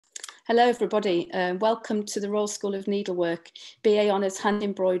Hello everybody, welcome to the Royal School of Needlework BA Honours Hand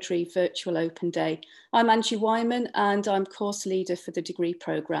Embroidery Virtual Open Day. I'm Angie Wyman and I'm course leader for the degree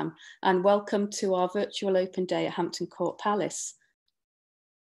programme, and welcome to our Virtual Open Day at Hampton Court Palace.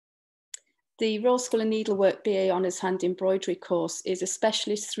 The Royal School of Needlework BA Honours Hand Embroidery course is a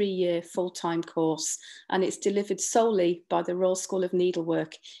specialist 3-year full-time course, and it's delivered solely by the Royal School of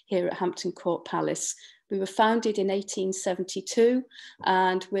Needlework here at Hampton Court Palace. We were founded in 1872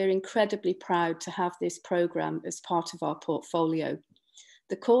 and we're incredibly proud to have this programme as part of our portfolio.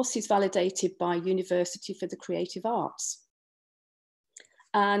 The course is validated by University for the Creative Arts.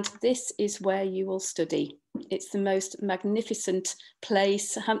 And this is where you will study. It's the most magnificent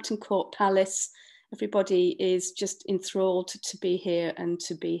place, Hampton Court Palace. Everybody is just enthralled to be here and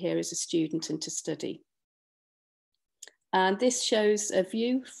to be here as a student and to study. And this shows a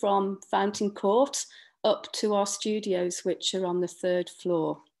view from Fountain Court up to our studios, which are on the 3rd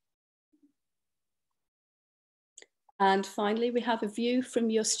floor. And finally, we have a view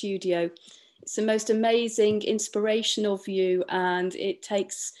from your studio. It's the most amazing, inspirational view, and it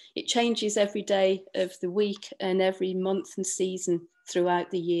changes every day of the week and every month and season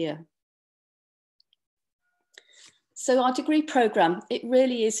throughout the year. So our degree programme, it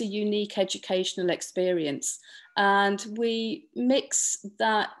really is a unique educational experience, and we mix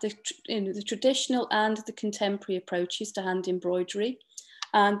that the traditional and the contemporary approaches to hand embroidery,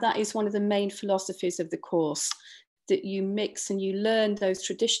 and that is one of the main philosophies of the course, that you mix and you learn those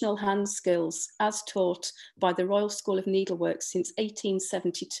traditional hand skills as taught by the Royal School of Needlework since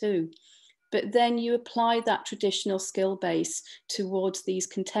 1872. But then you apply that traditional skill base towards these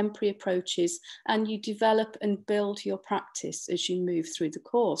contemporary approaches, and you develop and build your practice as you move through the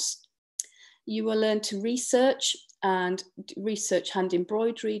course. You will learn to research hand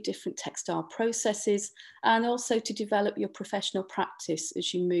embroidery, different textile processes, and also to develop your professional practice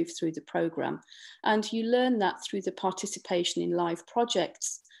as you move through the programme. And you learn that through the participation in live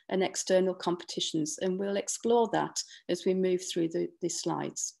projects and external competitions, and we'll explore that as we move through the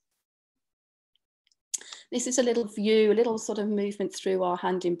slides. This is a little view, a little sort of movement through our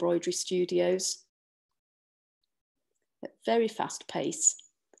hand embroidery studios at very fast pace,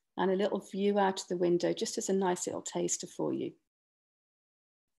 and a little view out of the window just as a nice little taster for you.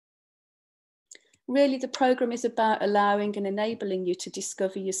 Really, the programme is about allowing and enabling you to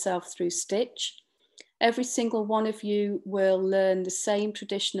discover yourself through stitch. Every single one of you will learn the same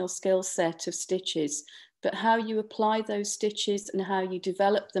traditional skill set of stitches, but how you apply those stitches and how you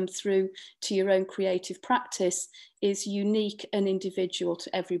develop them through to your own creative practice is unique and individual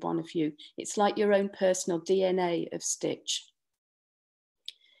to every one of you. It's like your own personal DNA of stitch.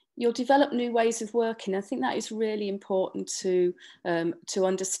 You'll develop new ways of working. I think that is really important to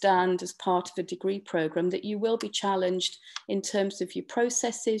understand as part of a degree programme, that you will be challenged in terms of your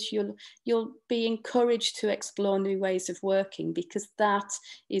processes. You'll be encouraged to explore new ways of working, because that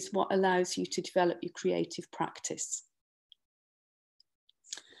is what allows you to develop your creative practice.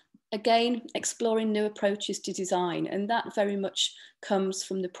 Again, exploring new approaches to design, and that very much comes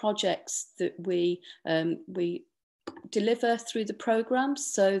from the projects that we deliver through the programme,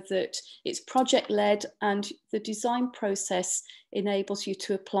 so that it's project-led, and the design process enables you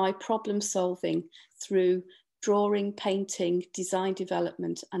to apply problem solving through drawing, painting, design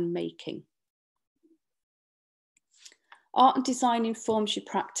development and making. Art and design informs your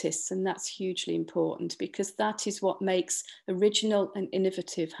practice, and that's hugely important, because that is what makes original and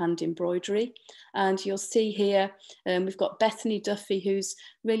innovative hand embroidery. And you'll see here, we've got Bethany Duffy, who's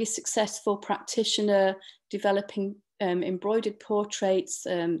really successful practitioner, developing embroidered portraits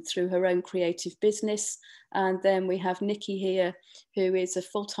through her own creative business. And then we have Nikki here, who is a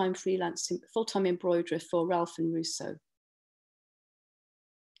full-time embroiderer for Ralph and Russo.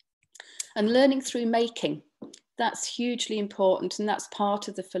 And learning through making. That's hugely important, and that's part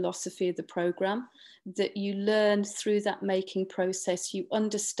of the philosophy of the programme, that you learn through that making process, you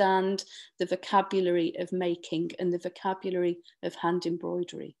understand the vocabulary of making and the vocabulary of hand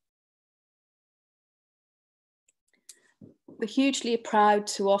embroidery. We're hugely proud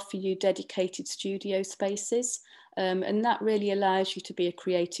to offer you dedicated studio spaces, and that really allows you to be a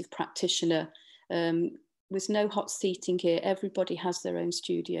creative practitioner. There's no hot seating here, everybody has their own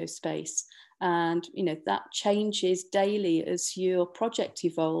studio space. And, you know, that changes daily as your project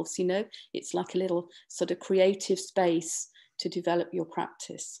evolves, you know, it's like a little sort of creative space to develop your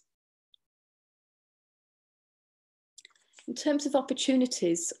practice. In terms of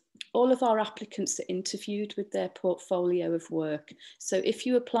opportunities, all of our applicants are interviewed with their portfolio of work. So if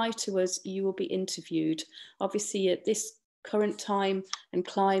you apply to us, you will be interviewed. Obviously at this current time and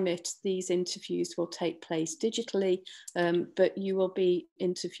climate, these interviews will take place digitally, but you will be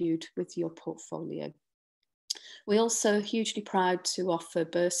interviewed with your portfolio. We're also hugely proud to offer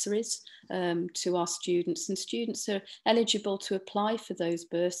bursaries to our students, and students are eligible to apply for those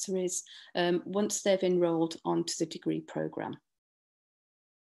bursaries once they've enrolled onto the degree programme.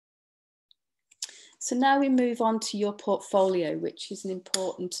 So now we move on to your portfolio, which is an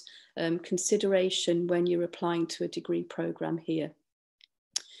important consideration when you're applying to a degree programme here.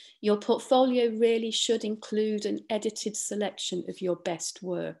 Your portfolio really should include an edited selection of your best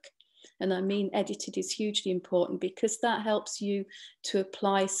work. And I mean edited is hugely important because that helps you to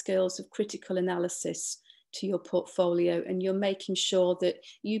apply skills of critical analysis to your portfolio, and you're making sure that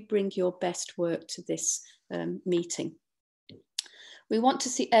you bring your best work to this meeting. We want to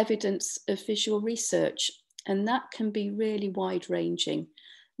see evidence of visual research, and that can be really wide-ranging,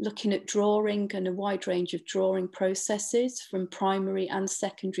 looking at drawing and a wide range of drawing processes from primary and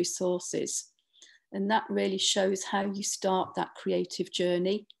secondary sources. And that really shows how you start that creative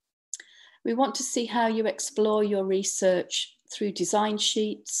journey. We want to see how you explore your research through design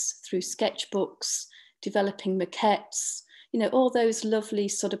sheets, through sketchbooks, developing maquettes, you know, all those lovely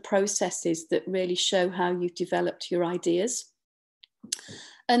sort of processes that really show how you've developed your ideas.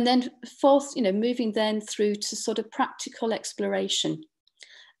 And then fourth, you know, moving then through to sort of practical exploration.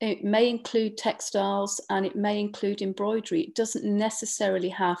 It may include textiles and it may include embroidery. It doesn't necessarily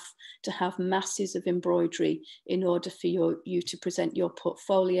have to have masses of embroidery in order for you to present your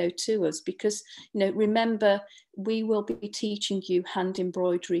portfolio to us, because, you know, remember, we will be teaching you hand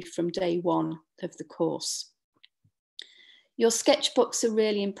embroidery from day one of the course. Your sketchbooks are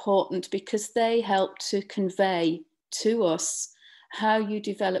really important because they help to convey to us how you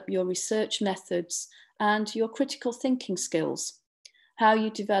develop your research methods and your critical thinking skills, how you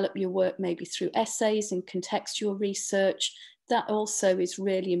develop your work maybe through essays and contextual research. That also is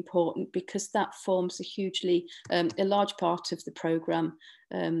really important because that forms a large part of the programme.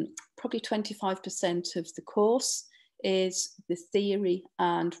 Probably 25% of the course is the theory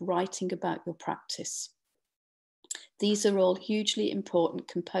and writing about your practice. These are all hugely important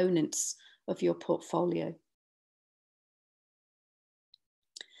components of your portfolio.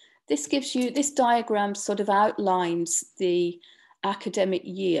 This diagram sort of outlines the academic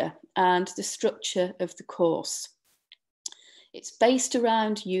year and the structure of the course. It's based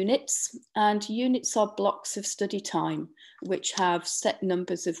around units, and units are blocks of study time, which have set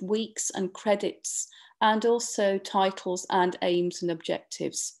numbers of weeks and credits, and also titles and aims and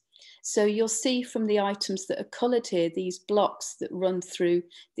objectives. So you'll see from the items that are coloured here, these blocks that run through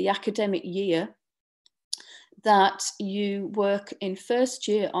the academic year, that you work in first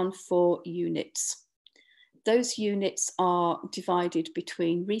year on 4 units. Those units are divided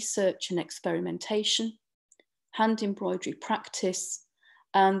between research and experimentation, hand embroidery practice,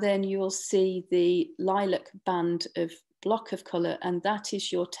 and then you'll see the lilac band of block of colour, and that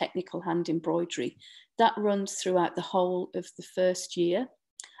is your technical hand embroidery. That runs throughout the whole of the first year,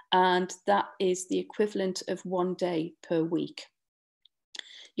 and that is the equivalent of 1 day per week.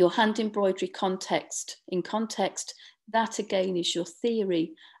 Your hand embroidery in context, that again is your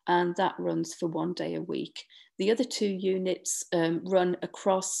theory, and that runs for 1 day a week. The other 2 units run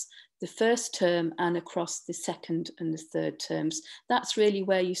across the first term and across the second and the third terms. That's really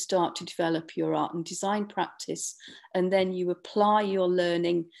where you start to develop your art and design practice, and then you apply your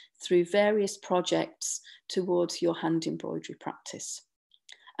learning through various projects towards your hand embroidery practice.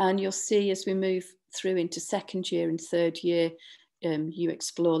 And you'll see as we move through into second year and third year, you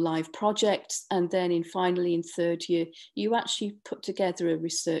explore live projects, and then finally in third year, you actually put together a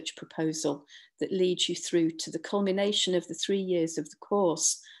research proposal that leads you through to the culmination of the 3 years of the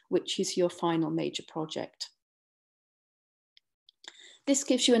course, which is your final major project. This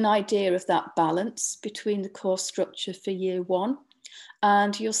gives you an idea of that balance between the course structure for year 1.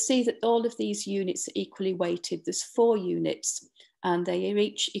 And you'll see that all of these units are equally weighted. There's 4 units, and they are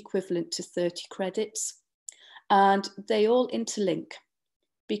each equivalent to 30 credits. And they all interlink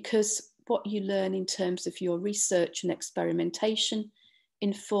because what you learn in terms of your research and experimentation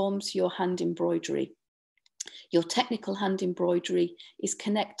informs your hand embroidery. Your technical hand embroidery is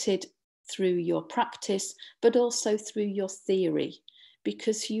connected through your practice, but also through your theory,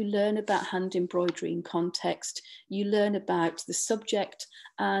 because you learn about hand embroidery in context, you learn about the subject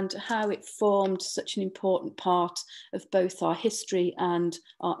and how it formed such an important part of both our history and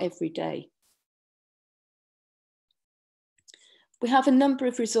our everyday. We have a number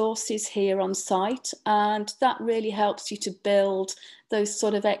of resources here on site, and that really helps you to build those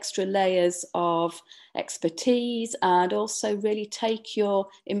sort of extra layers of expertise and also really take your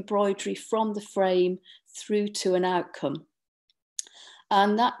embroidery from the frame through to an outcome.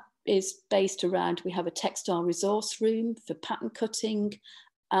 And that is based around, we have a textile resource room for pattern cutting,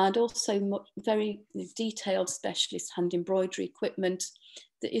 and also very detailed specialist hand embroidery equipment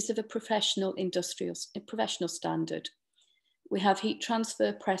that is of a professional standard. We have heat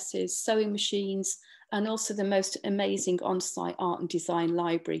transfer presses, sewing machines, and also the most amazing on-site art and design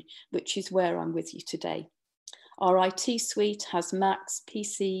library, which is where I'm with you today. Our IT suite has Macs,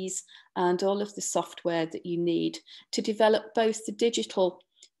 PCs, and all of the software that you need to develop both the digital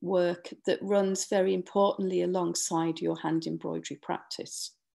work that runs very importantly alongside your hand embroidery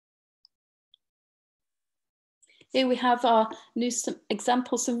practice. Here we have some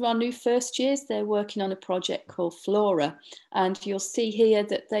examples of our new first years. They're working on a project called Flora, and you'll see here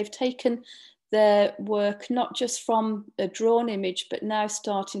that they've taken their work not just from a drawn image, but now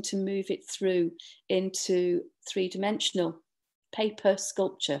starting to move it through into three-dimensional paper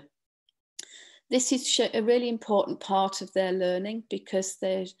sculpture. This is a really important part of their learning, because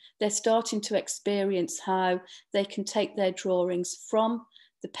they're starting to experience how they can take their drawings from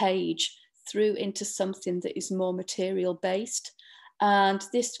the page through into something that is more material based. And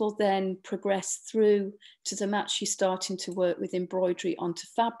this will then progress through to them actually starting to work with embroidery onto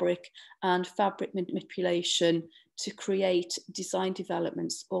fabric and fabric manipulation to create design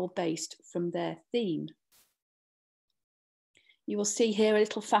developments all based from their theme. You will see here a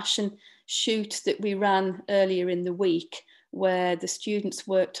little fashion shoot that we ran earlier in the week, where the students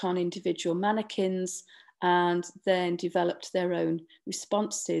worked on individual mannequins and then developed their own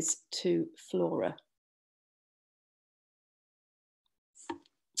responses to Flora.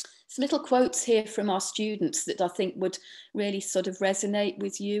 Some little quotes here from our students that I think would really sort of resonate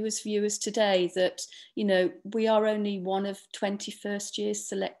with you as viewers today, that, you know, we are only one of 20 first years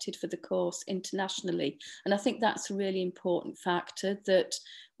selected for the course internationally. And I think that's a really important factor, that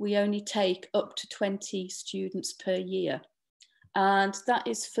we only take up to 20 students per year. And that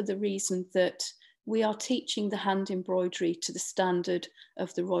is for the reason that we are teaching the hand embroidery to the standard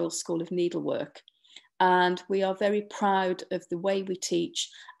of the Royal School of Needlework. And we are very proud of the way we teach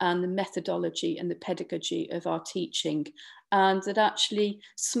and the methodology and the pedagogy of our teaching, and that actually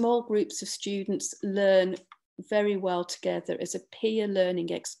small groups of students learn very well together as a peer learning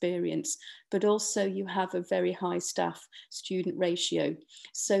experience, but also you have a very high staff student ratio.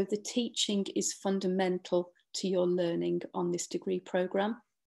 So the teaching is fundamental to your learning on this degree programme.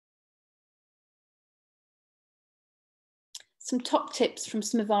 Some top tips from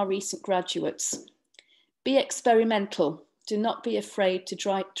some of our recent graduates. Be experimental. Do not be afraid to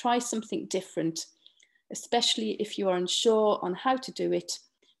try something different, especially if you are unsure on how to do it.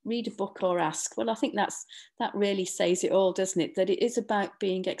 Read a book or ask. Well, I think that really says it all, doesn't it? That it is about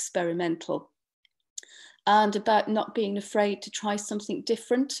being experimental and about not being afraid to try something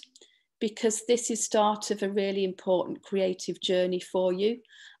different, because this is start of a really important creative journey for you,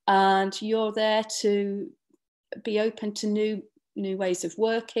 and you're there to be open to new ways of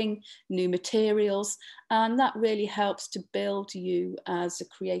working, new materials, and that really helps to build you as a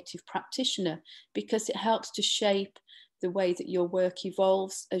creative practitioner, because it helps to shape the way that your work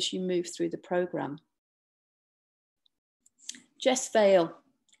evolves as you move through the programme. Jess Vale,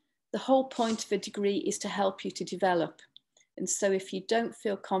 the whole point of a degree is to help you to develop. And so if you don't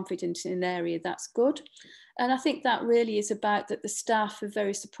feel confident in an area, that's good. And I think that really is about that the staff are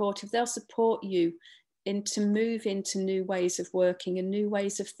very supportive. They'll support you to move into new ways of working and new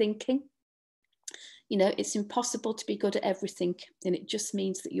ways of thinking. You know, it's impossible to be good at everything, and it just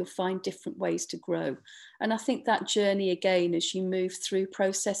means that you'll find different ways to grow. And I think that journey, again, as you move through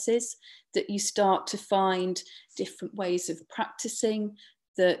processes, that you start to find different ways of practicing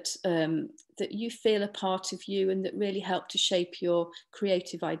that you feel a part of you and that really help to shape your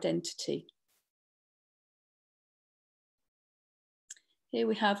creative identity. Here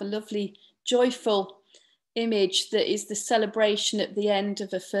we have a lovely, joyful image that is the celebration at the end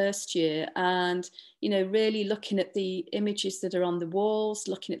of a first year, and you know, really looking at the images that are on the walls,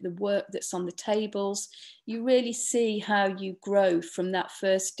 looking at the work that's on the tables, you really see how you grow from that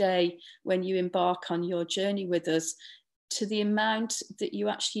first day when you embark on your journey with us to the amount that you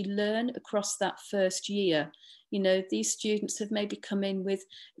actually learn across that first year. You know, these students have maybe come in with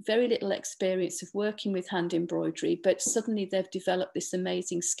very little experience of working with hand embroidery, but suddenly they've developed this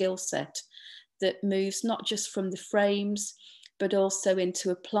amazing skill set that moves not just from the frames, but also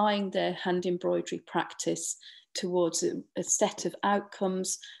into applying their hand embroidery practice towards a set of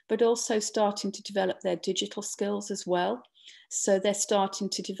outcomes, but also starting to develop their digital skills as well. So they're starting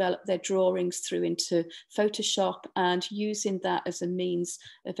to develop their drawings through into Photoshop and using that as a means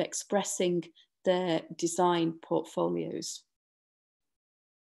of expressing their design portfolios.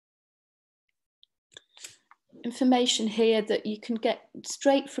 information here that you can get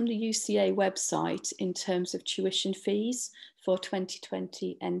straight from the UCA website in terms of tuition fees for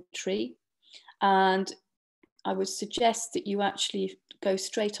 2020 entry. And I would suggest that you actually go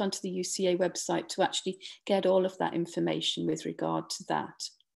straight onto the UCA website to actually get all of that information with regard to that.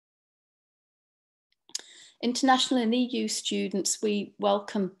 International and EU students, we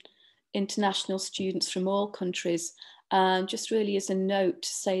welcome international students from all countries. And just really as a note to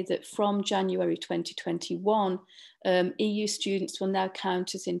say that from January 2021, EU students will now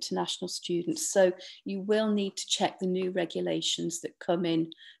count as international students. So you will need to check the new regulations that come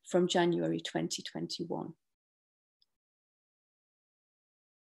in from January 2021.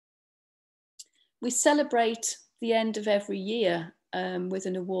 We celebrate the end of every year with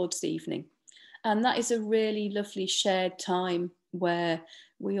an awards evening. And that is a really lovely shared time where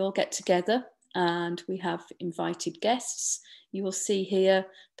we all get together and we have invited guests. You will see here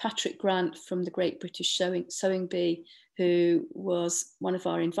Patrick Grant from the Great British Sewing Bee, who was one of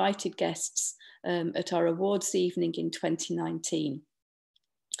our invited guests at our awards evening in 2019.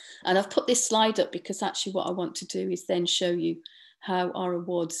 And I've put this slide up because actually what I want to do is then show you how our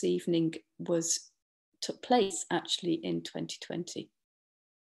awards evening took place actually in 2020.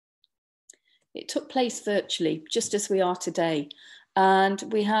 It took place virtually, just as we are today. And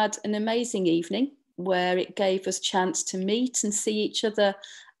we had an amazing evening where it gave us a chance to meet and see each other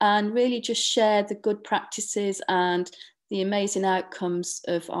and really just share the good practices and the amazing outcomes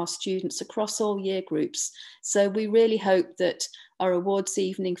of our students across all year groups. So we really hope that our awards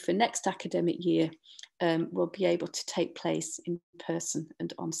evening for next academic year will be able to take place in person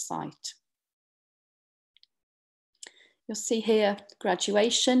and on site. You'll see here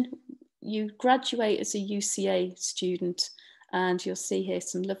graduation. You graduate as a UCA student, and you'll see here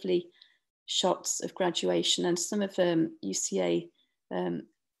some lovely shots of graduation and some of UCA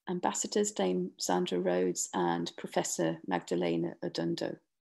ambassadors, Dame Sandra Rhodes and Professor Magdalena Odundo.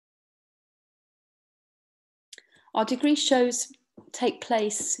 Our degree shows take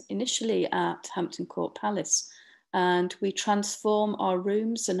place initially at Hampton Court Palace, and we transform our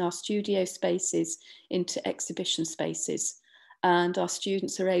rooms and our studio spaces into exhibition spaces. And our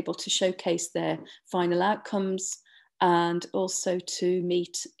students are able to showcase their final outcomes and also to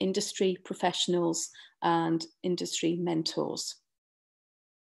meet industry professionals and industry mentors.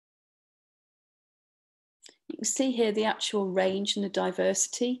 You can see here the actual range and the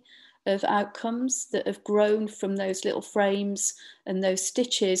diversity of outcomes that have grown from those little frames and those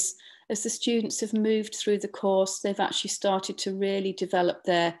stitches. As the students have moved through the course, they've actually started to really develop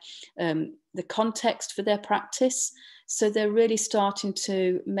their the context for their practice. So they're really starting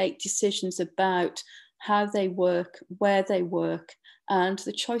to make decisions about how they work, where they work, and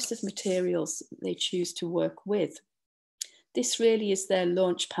the choice of materials they choose to work with. This really is their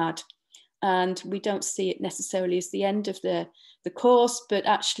launch pad, and we don't see it necessarily as the end of the course, but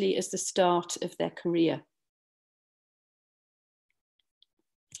actually as the start of their career.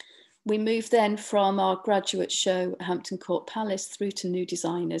 We move then from our graduate show at Hampton Court Palace through to new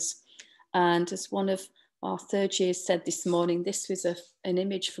designers. And as one of our third years said this morning, this was an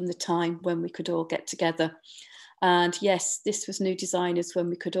image from the time when we could all get together. And yes, this was new designers when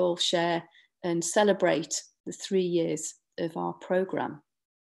we could all share and celebrate the 3 years of our programme.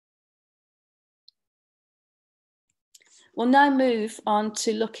 We'll now move on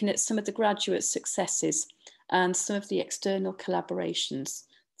to looking at some of the graduate successes and some of the external collaborations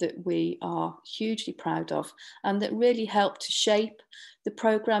that we are hugely proud of and that really help to shape the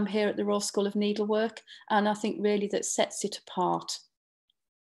programme here at the Royal School of Needlework, and I think really that sets it apart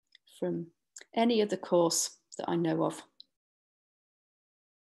from any other course that I know of.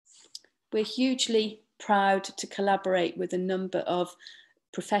 We're hugely proud to collaborate with a number of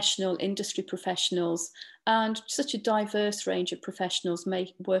professional industry professionals and such a diverse range of professionals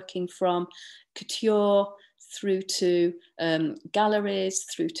working from couture through to galleries,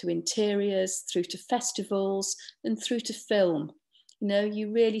 through to interiors, through to festivals, and through to film. You know,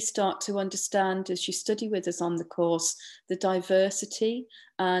 you really start to understand as you study with us on the course, the diversity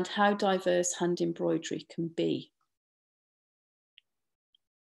and how diverse hand embroidery can be.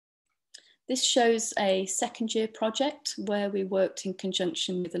 This shows a second year project where we worked in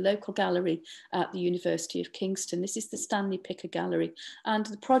conjunction with a local gallery at the University of Kingston. This is the Stanley Picker Gallery, and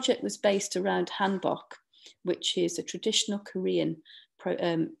the project was based around hanbok, which is a traditional Korean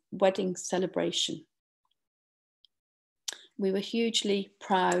wedding celebration. We were hugely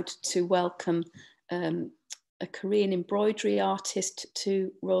proud to welcome a Korean embroidery artist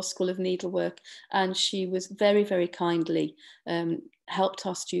to Royal School of Needlework, and she was very, very kindly helped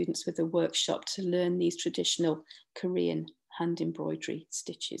our students with a workshop to learn these traditional Korean hand embroidery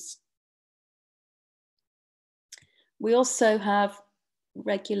stitches. We also have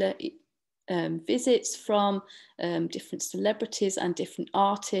regular visits from different celebrities and different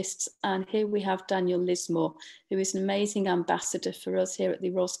artists. And here we have Daniel Lismore, who is an amazing ambassador for us here at the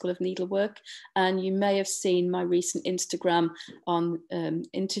Royal School of Needlework. And you may have seen my recent Instagram on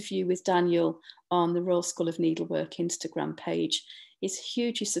interview with Daniel on the Royal School of Needlework Instagram page. He's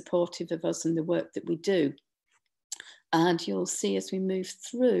hugely supportive of us and the work that we do. And you'll see as we move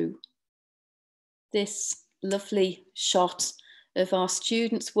through this lovely shot of our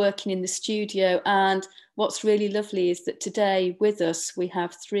students working in the studio. And what's really lovely is that today with us, we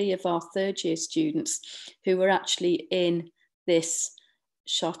have 3 of our 3rd year students who are actually in this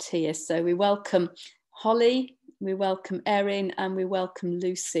shot here. So we welcome Holly, we welcome Erin, and we welcome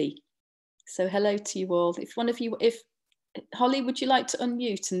Lucy. So hello to you all. If one of you, Holly, would you like to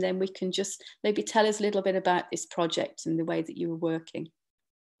unmute, and then we can just maybe tell us a little bit about this project and the way that you were working.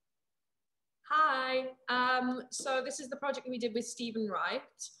 Hi, so this is the project we did with Stephen Wright.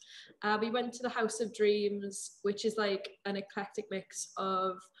 We went to the House of Dreams, which is like an eclectic mix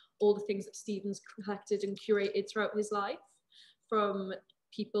of all the things that Stephen's collected and curated throughout his life, from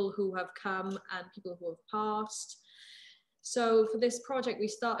people who have come and people who have passed. So for this project, we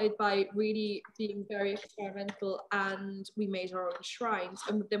started by really being very experimental, and we made our own shrines,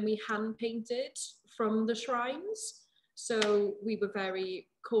 and then we hand painted from the shrines. So we were very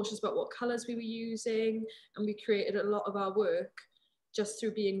cautious about what colours we were using, and we created a lot of our work just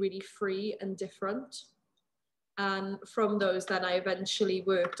through being really free and different. And from those, then I eventually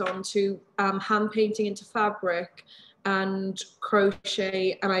worked on to hand painting into fabric and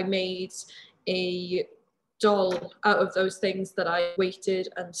crochet, and I made a doll out of those things that I weighted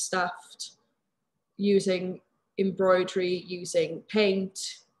and stuffed, using embroidery, using paint,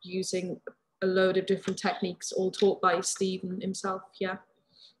 using a load of different techniques, all taught by Stephen himself. Yeah.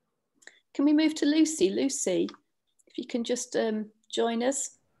 Can we move to Lucy? Lucy, if you can just join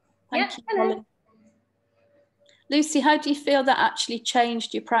us. Thank you, hello. Holly. Lucy, how do you feel that actually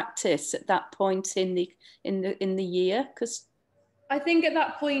changed your practice at that point in the year? Because I think at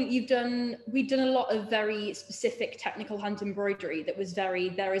that point we'd done a lot of very specific technical hand embroidery that was very,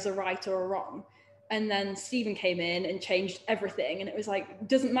 there is a right or a wrong. And then Stephen came in and changed everything. And it was like,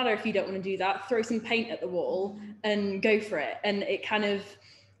 doesn't matter if you don't want to do that, throw some paint at the wall and go for it. And it kind of,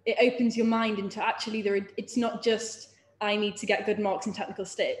 it opens your mind into actually it's not just, I need to get good marks in technical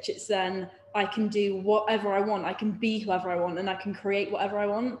stitch. It's then I can do whatever I want. I can be whoever I want, and I can create whatever I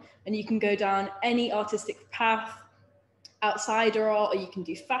want. And you can go down any artistic path, outsider art, or you can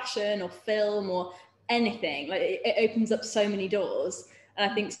do fashion or film or anything. Like it opens up so many doors. And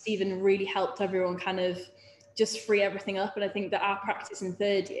I think Stephen really helped everyone kind of just free everything up. And I think that our practice in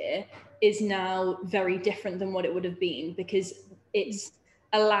 3rd year is now very different than what it would have been, because it's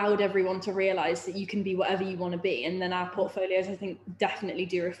allowed everyone to realize that you can be whatever you want to be. And then our portfolios, I think, definitely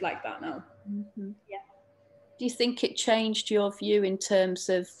do reflect that now. mm-hmm. Yeah. Do you think it changed your view in terms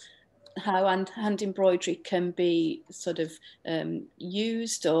of how hand embroidery can be sort of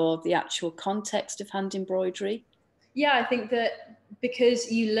used, or the actual context of hand embroidery? Yeah, I think that because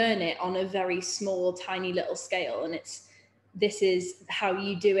you learn it on a very small, tiny little scale, and this is how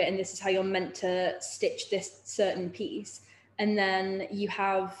you do it, and this is how you're meant to stitch this certain piece. And then you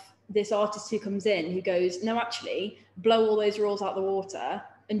have this artist who comes in who goes, no, actually, blow all those rules out the water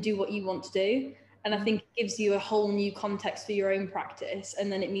and do what you want to do. And I think it gives you a whole new context for your own practice.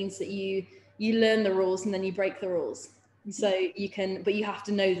 And then it means that you learn the rules and then you break the rules. Mm-hmm. So you can, but you have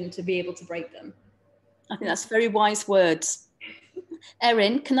to know them to be able to break them. I think that's very wise words.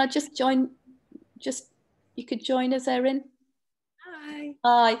 Erin, can I just join? You could join us, Erin. Hi.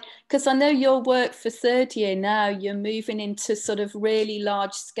 Hi, because I know your work for 3rd year now, you're moving into sort of really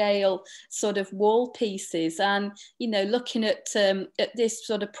large scale sort of wall pieces, and looking at this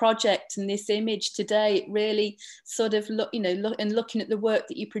sort of project and this image today, it really sort of looking at the work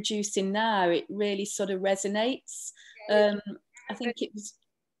that you're producing now, it really sort of resonates. I think it was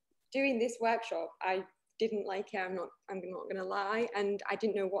doing this workshop, I didn't like it. I'm not gonna lie, and I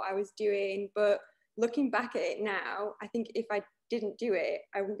didn't know what I was doing, but looking back at it now, I think if I didn't do it,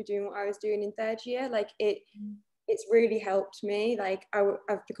 I wouldn't be doing what I was doing in 3rd year. Like it's really helped me. Like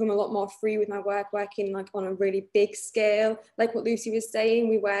I've become a lot more free with my work, working like on a really big scale. Like what Lucy was saying,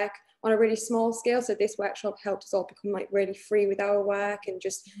 we work on a really small scale. So this workshop helped us all become like really free with our work and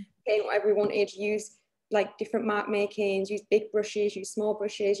just getting whatever we wanted, use like different mark makings, use big brushes, use small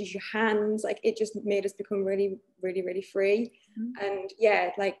brushes, use your hands. Like it just made us become really, really, really free. Mm-hmm. And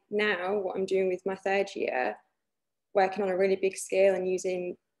yeah, like now what I'm doing with my 3rd year, working on a really big scale and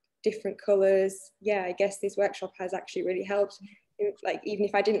using different colors. Yeah, I guess this workshop has actually really helped. Like even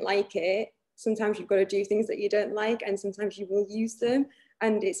if I didn't like it, sometimes you've got to do things that you don't like, and sometimes you will use them.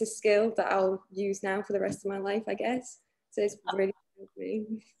 And it's a skill that I'll use now for the rest of my life, I guess. So it's really good for me.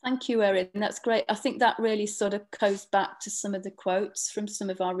 Thank you, Erin. That's great. I think that really sort of goes back to some of the quotes from some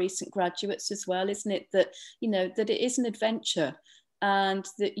of our recent graduates as well, isn't it? That, you know, that it is an adventure, and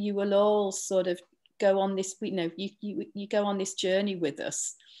that you will all sort of go on this, you know, you go on this journey with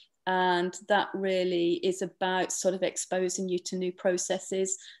us. And that really is about sort of exposing you to new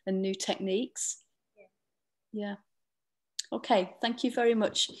processes and new techniques. Yeah. Okay, thank you very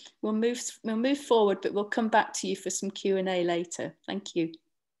much. We'll move forward, but we'll come back to you for some Q&A later. Thank you.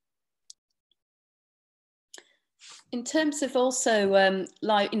 In terms of also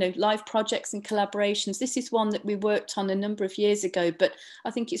live projects and collaborations, this is one that we worked on a number of years ago, but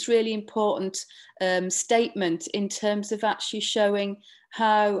I think it's really important statement in terms of actually showing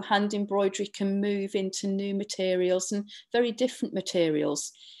how hand embroidery can move into new materials and very different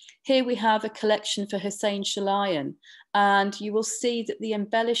materials. Here we have a collection for Hussein Shalayan, and you will see that the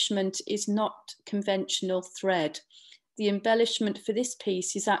embellishment is not conventional thread. The embellishment for this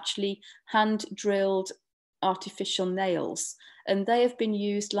piece is actually hand drilled artificial nails, and they have been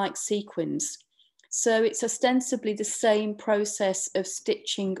used like sequins. So it's ostensibly the same process of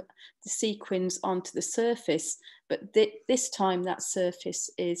stitching the sequins onto the surface, but this time that surface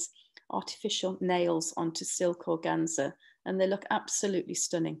is artificial nails onto silk organza, and they look absolutely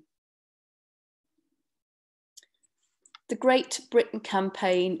stunning. The Great Britain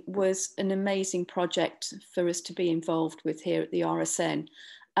campaign was an amazing project for us to be involved with here at the RSN.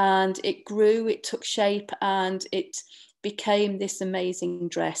 And it grew, it took shape, and it became this amazing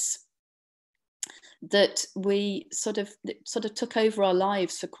dress that we sort of took over our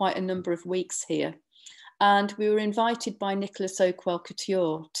lives for quite a number of weeks here. And we were invited by Nicholas Oakwell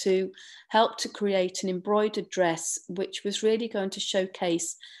Couture to help to create an embroidered dress, which was really going to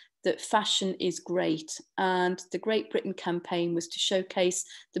showcase that fashion is great. And the Great Britain campaign was to showcase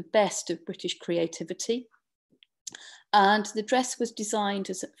the best of British creativity. And the dress was designed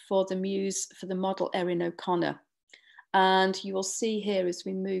for the muse for the model Erin O'Connor. And you will see here as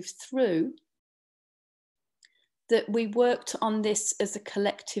we move through that we worked on this as a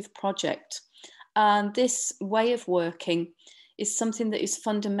collective project. And this way of working is something that is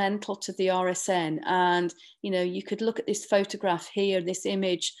fundamental to the RSN. And, you know, you could look at this photograph here, this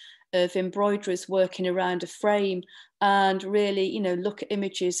image of embroiderers working around a frame, and really, you know, look at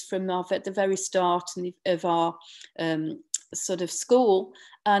images from at the very start of our sort of school,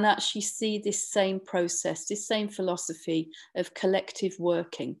 and actually see this same process, this same philosophy of collective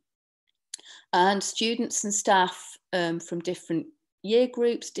working. And students and staff from different year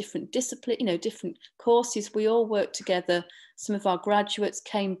groups, different discipline, you know, different courses, we all worked together. Some of our graduates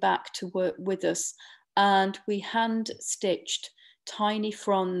came back to work with us, and we hand stitched tiny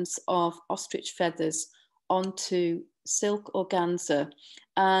fronds of ostrich feathers onto silk organza.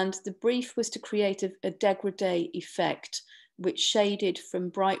 And the brief was to create a dégradé effect, which shaded from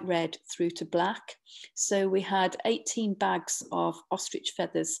bright red through to black. So we had 18 bags of ostrich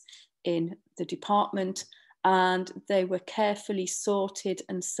feathers in the department, and they were carefully sorted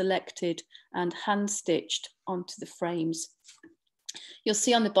and selected and hand stitched onto the frames. You'll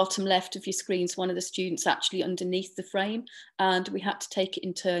see on the bottom left of your screens one of the students actually underneath the frame, and we had to take it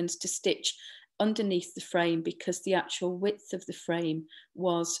in turns to stitch underneath the frame because the actual width of the frame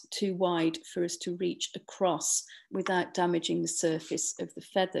was too wide for us to reach across without damaging the surface of the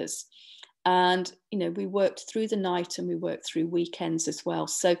feathers. And, you know, we worked through the night and we worked through weekends as well.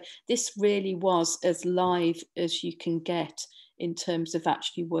 So this really was as live as you can get in terms of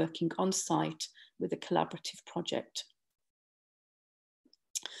actually working on site with a collaborative project.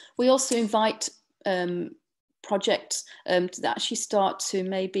 We also invite projects to actually start to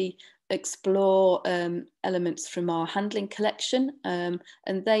maybe explore elements from our handling collection, and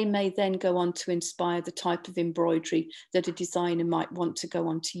they may then go on to inspire the type of embroidery that a designer might want to go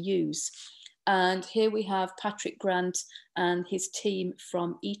on to use. And here we have Patrick Grant and his team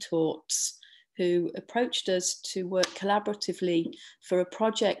from eTorts, who approached us to work collaboratively for a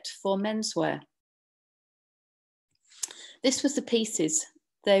project for menswear. This was the pieces.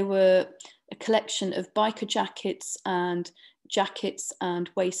 They were a collection of biker jackets and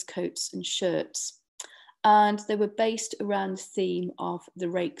waistcoats and shirts. And they were based around the theme of the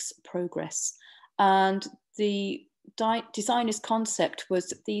rake's progress. And the designer's concept was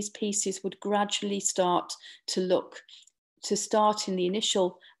that these pieces would gradually start in the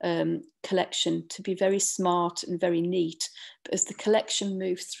initial collection to be very smart and very neat. But as the collection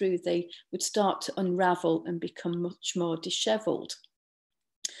moved through, they would start to unravel and become much more dishevelled.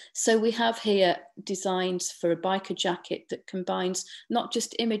 So we have here designs for a biker jacket that combines not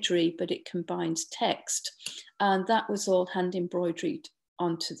just imagery, but it combines text. And that was all hand embroidered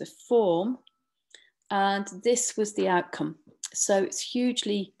onto the form. And this was the outcome. So it's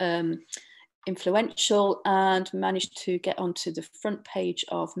hugely influential and managed to get onto the front page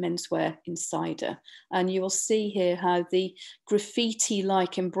of Menswear Insider. And you will see here how the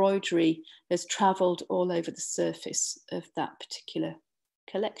graffiti-like embroidery has travelled all over the surface of that particular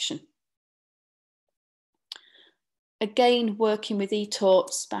collection. Again, working with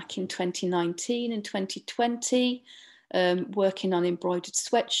eTorts back in 2019 and 2020, working on embroidered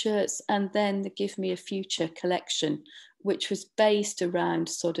sweatshirts, and then the Give Me a Future collection, which was based around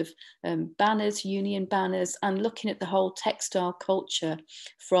sort of banners, union banners, and looking at the whole textile culture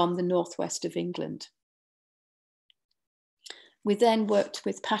from the northwest of England. We then worked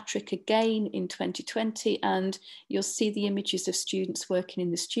with Patrick again in 2020, and you'll see the images of students working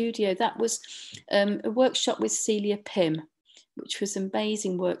in the studio. That was a workshop with Celia Pym, which was an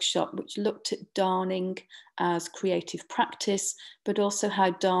amazing workshop, which looked at darning as creative practice, but also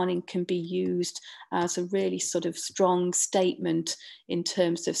how darning can be used as a really sort of strong statement in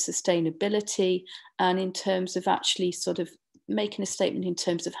terms of sustainability and in terms of actually sort of making a statement in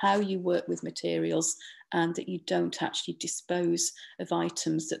terms of how you work with materials and that you don't actually dispose of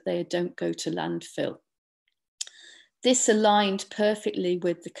items, that they don't go to landfill. This aligned perfectly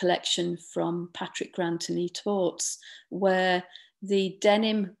with the collection from Patrick Grant and eTorts, where the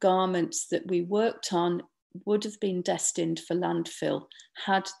denim garments that we worked on would have been destined for landfill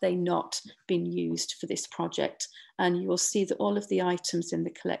had they not been used for this project. And you will see that all of the items in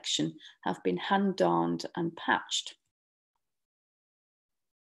the collection have been hand darned and patched.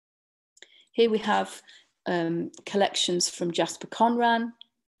 Here we have collections from Jasper Conran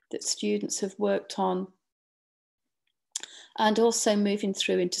that students have worked on, and also moving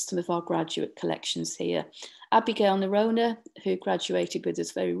through into some of our graduate collections here. Abigail Nerona, who graduated with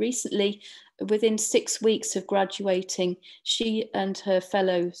us very recently, within 6 weeks of graduating, she and her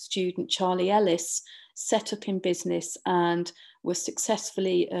fellow student Charlie Ellis set up in business and were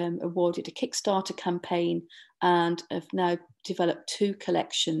successfully awarded a Kickstarter campaign and have now developed 2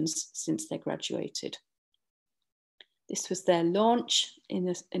 collections since they graduated. This was their launch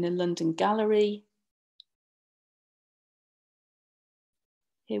in a London gallery.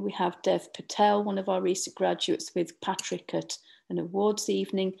 Here we have Dev Patel, one of our recent graduates, with Patrick at an awards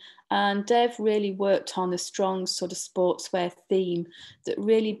evening. And Dev really worked on a strong sort of sportswear theme that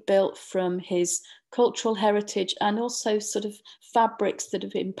really built from his cultural heritage and also sort of fabrics that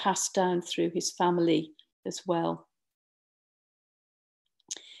have been passed down through his family as well.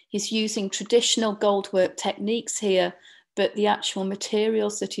 He's using traditional goldwork techniques here, but the actual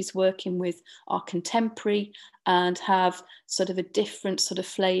materials that he's working with are contemporary and have sort of a different sort of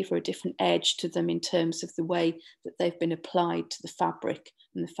flavour, a different edge to them in terms of the way that they've been applied to the fabric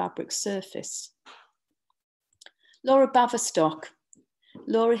and the fabric surface. Laura Baverstock.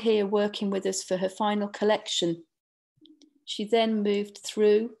 Laura here working with us for her final collection. She then moved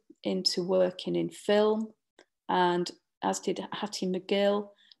through into working in film, and as did Hattie McGill,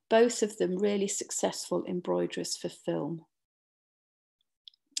 both of them really successful embroiderers for film.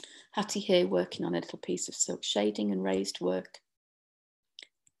 Hattie here working on a little piece of silk shading and raised work.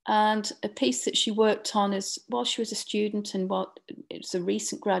 And a piece that she worked on while she was a student and while it was a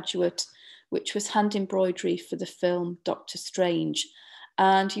recent graduate, which was hand embroidery for the film Doctor Strange.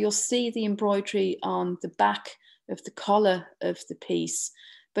 And you'll see the embroidery on the back of the collar of the piece,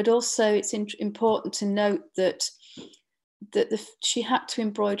 but also it's important to note that she had to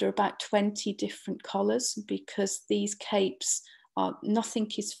embroider about 20 different collars because these capes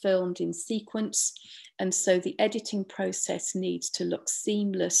nothing is filmed in sequence, and so the editing process needs to look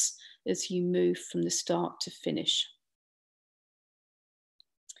seamless as you move from the start to finish.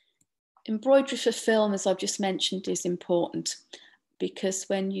 Embroidery for film, as I've just mentioned, is important because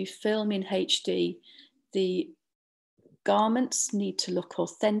when you film in HD, the garments need to look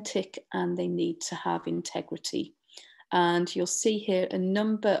authentic and they need to have integrity. And you'll see here a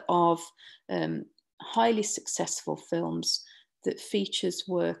number of highly successful films that features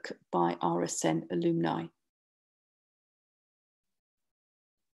work by RSN alumni.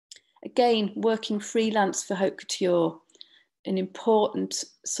 Again, working freelance for Haute Couture, an important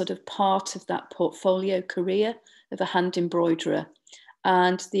sort of part of that portfolio career of a hand embroiderer.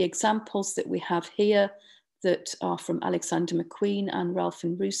 And the examples that we have here that are from Alexander McQueen and Ralph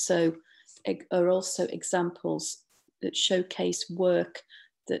and Russo are also examples that showcase work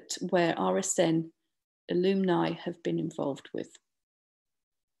where RSN alumni have been involved with.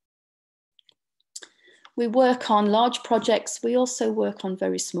 We work on large projects. We also work on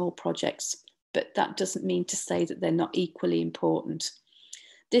very small projects, but that doesn't mean to say that they're not equally important.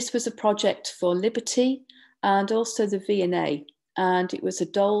 This was a project for Liberty and also the V&A, and it was a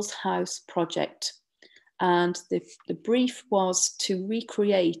doll's house project. And the brief was to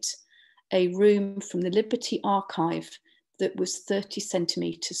recreate a room from the Liberty Archive that was 30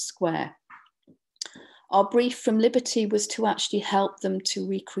 centimetres square. Our brief from Liberty was to actually help them to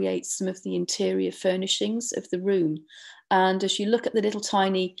recreate some of the interior furnishings of the room. And as you look at the little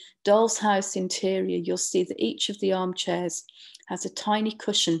tiny doll's house interior, you'll see that each of the armchairs has a tiny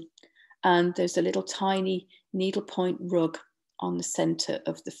cushion, and there's a little tiny needlepoint rug on the centre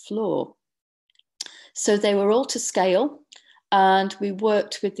of the floor. So they were all to scale, and we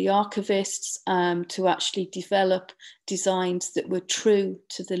worked with the archivists to actually develop designs that were true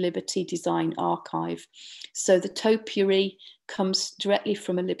to the Liberty Design Archive. So the topiary comes directly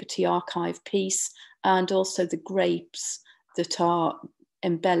from a Liberty Archive piece, and also the grapes that are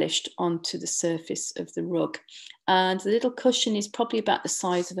embellished onto the surface of the rug. And the little cushion is probably about the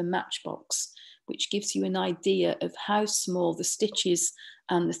size of a matchbox, which gives you an idea of how small the stitches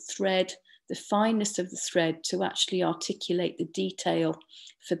and the thread, the fineness of the thread to actually articulate the detail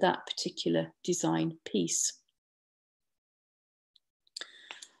for that particular design piece.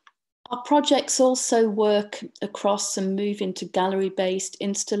 Our projects also work across and move into gallery-based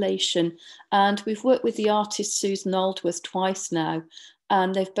installation, and we've worked with the artist Susan Aldworth twice now,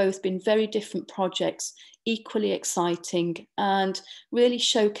 and they've both been very different projects, equally exciting, and really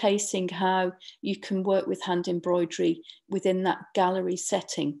showcasing how you can work with hand embroidery within that gallery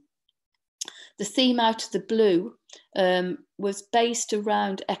setting. The theme Out of the Blue was based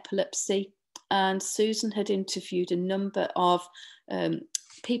around epilepsy, and Susan had interviewed a number of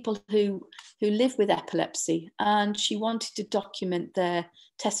people who live with epilepsy, and she wanted to document their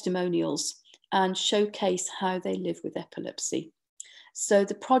testimonials and showcase how they live with epilepsy. So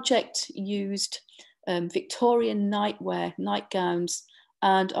the project used Victorian nightwear, nightgowns,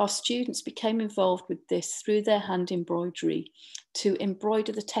 and our students became involved with this through their hand embroidery to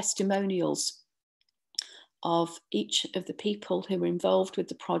embroider the testimonials of each of the people who were involved with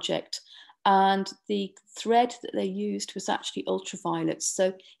the project. And the thread that they used was actually ultraviolet,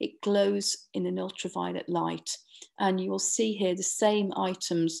 so it glows in an ultraviolet light. And you will see here the same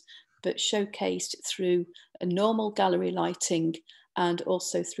items, but showcased through a normal gallery lighting and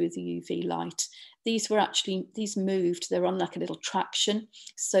also through the UV light. These moved, they're on like a little traction,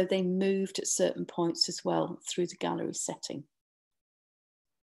 so they moved at certain points as well through the gallery setting.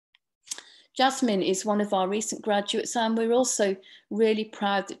 Jasmine is one of our recent graduates, and we're also really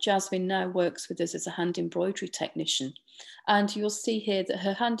proud that Jasmine now works with us as a hand embroidery technician. And you'll see here that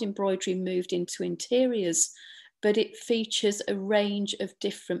her hand embroidery moved into interiors, but it features a range of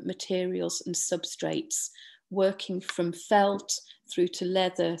different materials and substrates, working from felt through to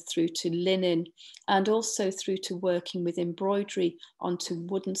leather, through to linen, and also through to working with embroidery onto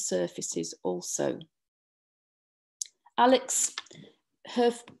wooden surfaces also. Alex,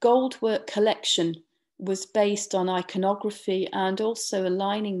 her gold work collection was based on iconography and also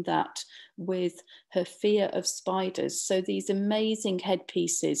aligning that with her fear of spiders. So these amazing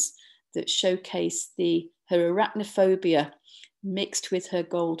headpieces that showcase her arachnophobia mixed with her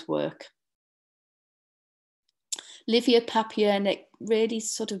gold work. Livia Papiernik really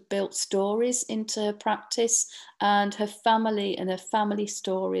sort of built stories into her practice, and her family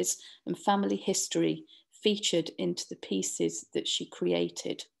stories and family history featured into the pieces that she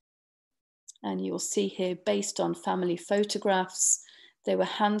created. And you'll see here, based on family photographs, they were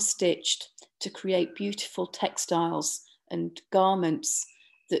hand stitched to create beautiful textiles and garments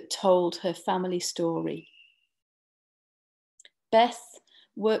that told her family story. Beth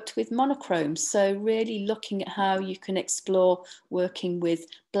worked with monochrome, so really looking at how you can explore working with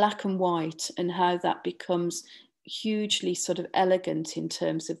black and white and how that becomes hugely sort of elegant in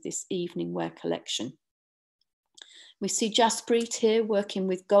terms of this evening wear collection. We see Jaspreet here working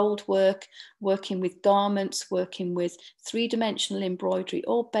with gold work, working with garments, working with three-dimensional embroidery,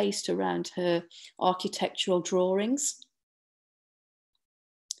 all based around her architectural drawings.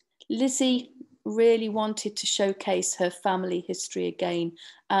 Lizzie really wanted to showcase her family history again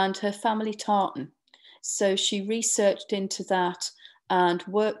and her family tartan. So she researched into that and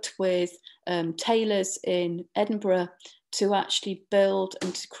worked with tailors in Edinburgh to actually build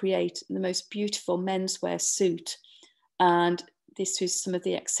and to create the most beautiful menswear suit. And this was some of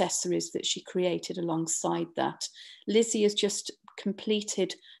the accessories that she created alongside that. Lizzie has just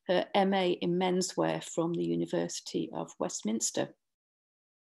completed her MA in menswear from the University of Westminster.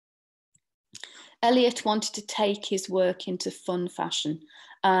 Elliot wanted to take his work into fun fashion,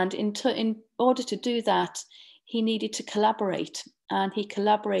 And in order to do that, he needed to collaborate, and he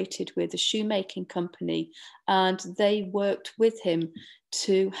collaborated with a shoemaking company, and they worked with him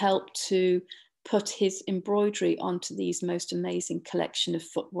to help to put his embroidery onto these most amazing collection of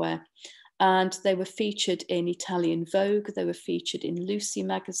footwear. And they were featured in Italian Vogue, they were featured in Lucy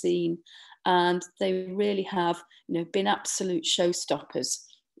magazine, and they really have, you know, been absolute showstoppers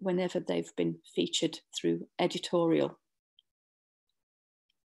whenever they've been featured through editorial.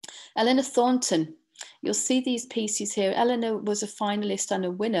 Eleanor Thornton, you'll see these pieces here. Eleanor was a finalist and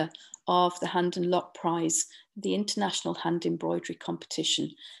a winner of the Hand and Lock Prize, the International Hand Embroidery Competition.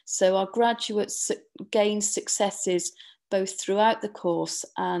 So our graduates gained successes both throughout the course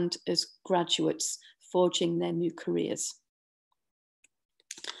and as graduates forging their new careers.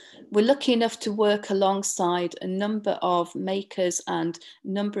 We're lucky enough to work alongside a number of makers and a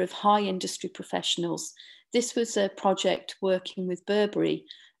number of high industry professionals. This was a project working with Burberry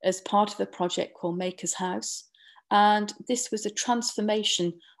as part of a project called Maker's House. And this was a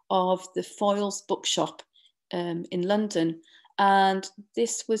transformation of the Foyles bookshop in London. And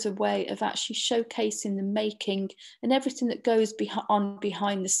this was a way of actually showcasing the making and everything that goes on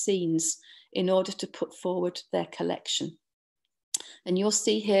behind the scenes in order to put forward their collection. And you'll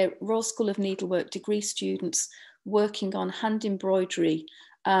see here Royal School of Needlework degree students working on hand embroidery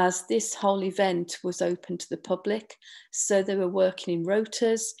as this whole event was open to the public. So they were working in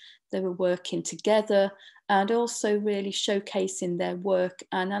rotas, they were working together, and also really showcasing their work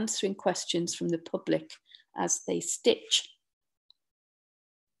and answering questions from the public as they stitch.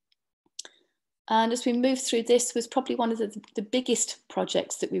 And as we moved through, this was probably one of the biggest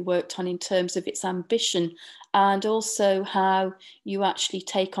projects that we worked on in terms of its ambition, and also how you actually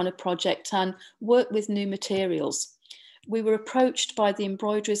take on a project and work with new materials. We were approached by the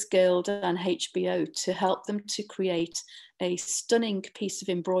Embroiderers Guild and HBO to help them to create a stunning piece of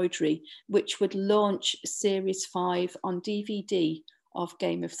embroidery, which would launch Series 5 on DVD of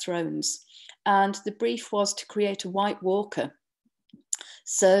Game of Thrones. And the brief was to create a White Walker.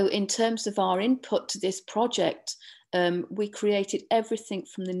 So in terms of our input to this project, we created everything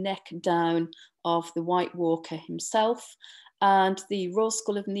from the neck down of the White Walker himself, and the Royal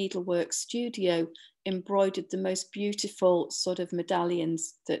School of Needlework studio embroidered the most beautiful sort of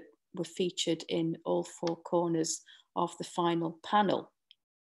medallions that were featured in all four corners of the final panel.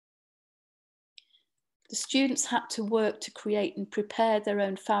 The students had to work to create and prepare their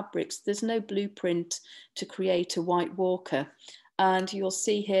own fabrics. There's no blueprint to create a White Walker. And you'll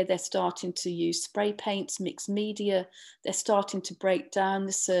see here they're starting to use spray paints, mixed media. They're starting to break down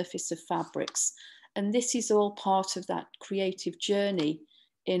the surface of fabrics. And this is all part of that creative journey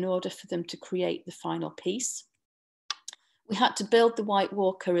in order for them to create the final piece. We had to build the White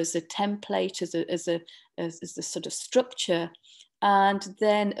Walker as a template, as a sort of structure, and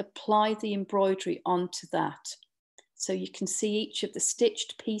then apply the embroidery onto that. So you can see each of the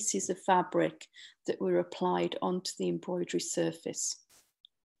stitched pieces of fabric that were applied onto the embroidery surface.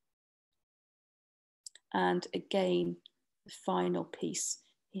 And again, the final piece.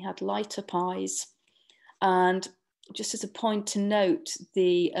 He had light up eyes. And just as a point to note,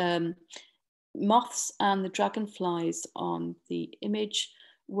 the moths and the dragonflies on the image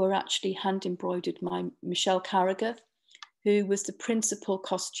were actually hand embroidered by Michelle Carragher, who was the principal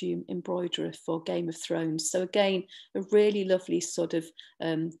costume embroiderer for Game of Thrones. So again, a really lovely sort of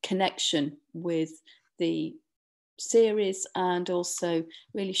connection with the series and also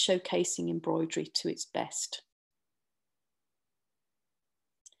really showcasing embroidery to its best.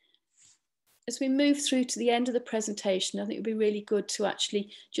 As we move through to the end of the presentation, I think it would be really good to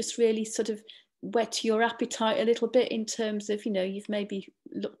actually just really sort of whet your appetite a little bit in terms of, you know, you've maybe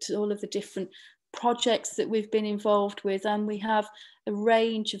looked at all of the different projects that we've been involved with, and we have a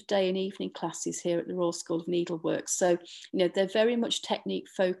range of day and evening classes here at the Royal School of Needlework. So, you know, they're very much technique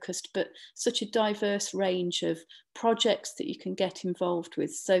focused, but such a diverse range of projects that you can get involved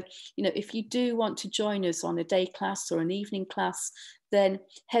with. So, you know, if you do want to join us on a day class or an evening class, then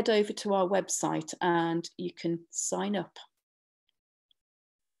head over to our website and you can sign up.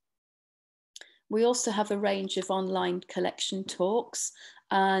 We also have a range of online collection talks,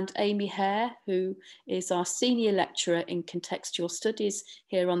 and Amy Hare, who is our senior lecturer in contextual studies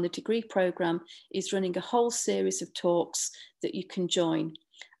here on the degree programme, is running a whole series of talks that you can join,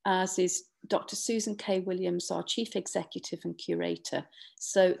 as is Dr. Susan K. Williams, our chief executive and curator.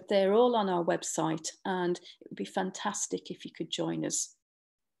 So they're all on our website, and it would be fantastic if you could join us.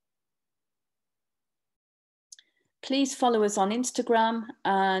 Please follow us on Instagram,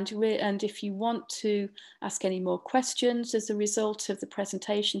 and if you want to ask any more questions as a result of the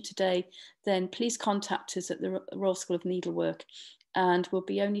presentation today, then please contact us at the Royal School of Needlework. and we'll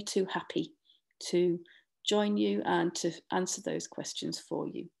be only too happy to join you and to answer those questions for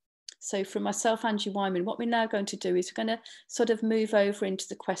you. So from myself, Angie Wyman, what we're now going to do is we're going to sort of move over into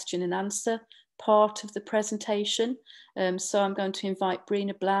the question and answer part of the presentation. So I'm going to invite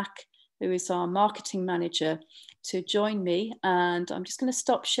Bryna Black, who is our marketing manager, to join me. And I'm just going to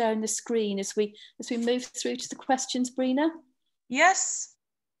stop sharing the screen as we move through to the questions, Bryna. Yes,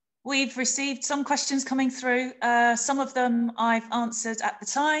 we've received some questions coming through. Some of them I've answered at the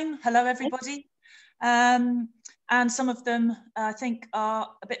time. Hello, everybody. And some of them I think are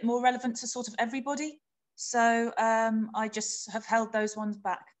a bit more relevant to sort of everybody. So I just have held those ones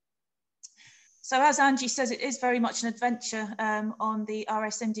back. So as Angie says, it is very much an adventure on the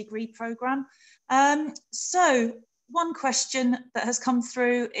RSN Degree programme. So one question that has come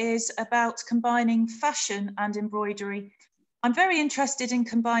through is about combining fashion and embroidery. I'm very interested in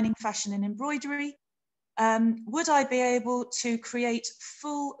combining fashion and embroidery. Would I be able to create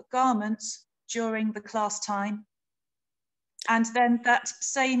full garments during the class time? And then that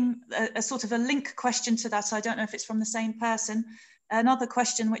same, a sort of a link question to that, I don't know if it's from the same person, another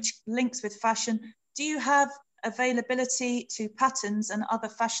question which links with fashion. Do you have availability to patterns and other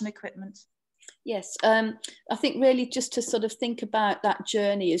fashion equipment? Yes, I think really just to sort of think about that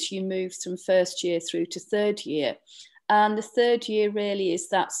journey as you move from first year through to third year. And the third year really is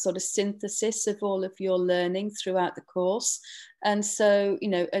that sort of synthesis of all of your learning throughout the course. And so, you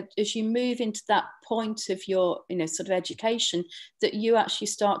know, as you move into that point of your, you know, sort of education, that you actually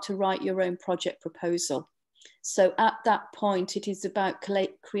start to write your own project proposal. So at that point, it is about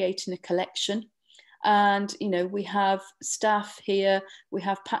creating a collection. And, you know, we have staff here, we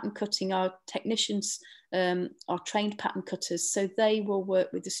have pattern cutting, our technicians are trained pattern cutters. So they will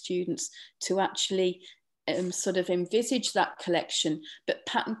work with the students to actually sort of envisage that collection, but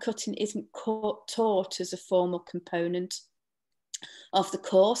pattern cutting isn't taught as a formal component of the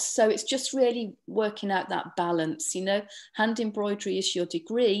course. So it's just really working out that balance. You know, hand embroidery is your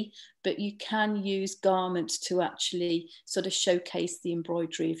degree, but you can use garments to actually sort of showcase the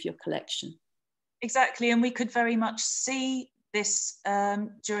embroidery of your collection. Exactly, and we could very much see this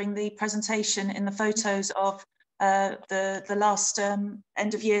during the presentation in the photos of the last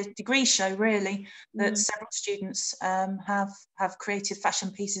end of year degree show, really, that several students have created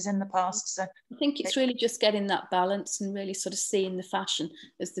fashion pieces in the past. So I think it's really just getting that balance and really sort of seeing the fashion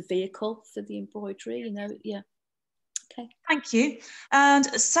as the vehicle for the embroidery, you know. Yeah. Okay. Thank you. And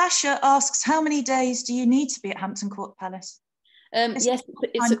Sasha asks, how many days do you need to be at Hampton Court Palace? Yes,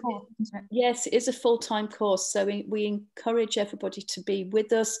 it is a full-time course. So we encourage everybody to be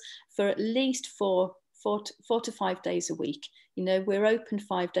with us for at least four to 5 days a week. You know, we're open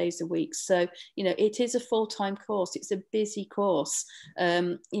 5 days a week. So, you know, it is a full-time course. It's a busy course.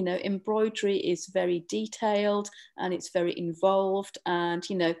 You know, embroidery is very detailed and it's very involved. And,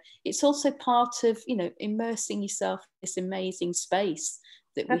 you know, it's also part of, you know, immersing yourself in this amazing space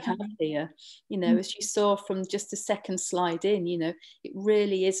that we have here. You know, as you saw from just the second slide in, you know, it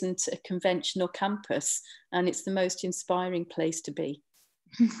really isn't a conventional campus and it's the most inspiring place to be.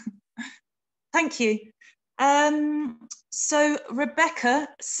 Thank you. So Rebecca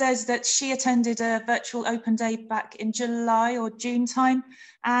says that she attended a virtual open day back in July or June time,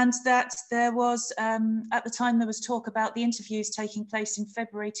 and that there was, at the time there was talk about the interviews taking place in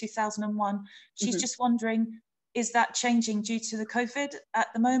February 2001. She's just wondering, is that changing due to the COVID at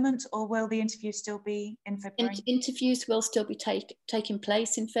the moment, or will the interviews still be in February? Interviews will still be taking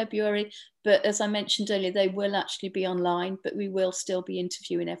place in February, but as I mentioned earlier, they will actually be online, but we will still be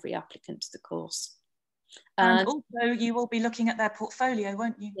interviewing every applicant to the course. And also you will be looking at their portfolio,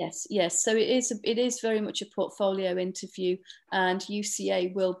 won't you? Yes, yes. So it is very much a portfolio interview, and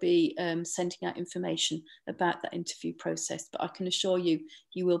UCA will be sending out information about that interview process, but I can assure you,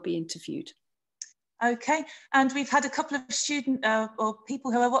 you will be interviewed. Okay, and we've had a couple of students or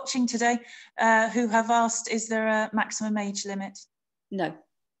people who are watching today who have asked, is there a maximum age limit? No.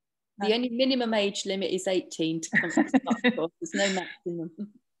 The only minimum age limit is 18 to come to the start course. There's no maximum.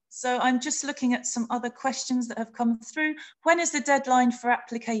 So I'm just looking at some other questions that have come through. When is the deadline for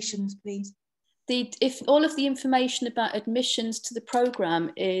applications, please? If all of the information about admissions to the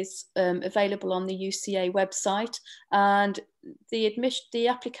programme is available on the UCA website, and the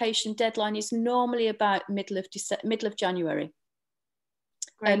application deadline is normally about middle of January.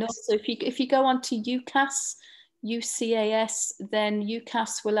 Great. And also, if you go on to UCAS, then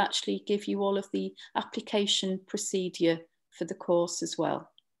UCAS will actually give you all of the application procedure for the course as well.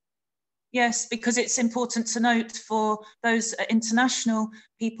 Yes, because it's important to note for those international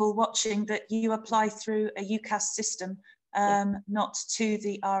people watching that you apply through a UCAS system, not to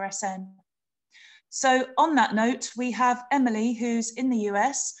the RSN. So on that note, we have Emily, who's in the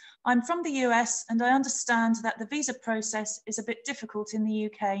US. I'm from the US and I understand that the visa process is a bit difficult in the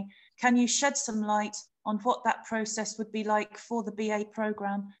UK. Can you shed some light on what that process would be like for the BA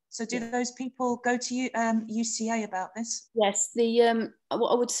programme? So do those people go to UCA about this? Yes,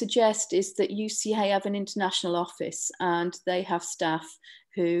 what I would suggest is that UCA have an international office and they have staff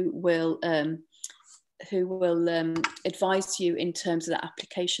who will advise you in terms of the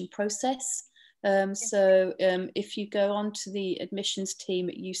application process. So if you go on to the admissions team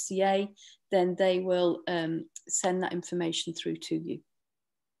at UCA, then they will send that information through to you.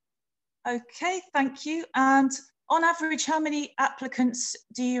 Okay, thank you. And on average, how many applicants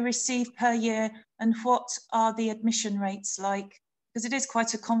do you receive per year and what are the admission rates like? Because it is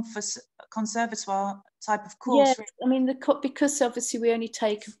quite a conservatoire type of course. Yeah, I mean, because obviously we only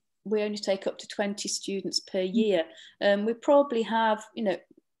take up to 20 students per year. We probably have, you know,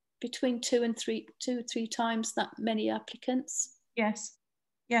 between two or three times that many applicants. Yes,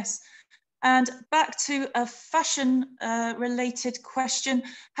 yes. And back to a fashion related question.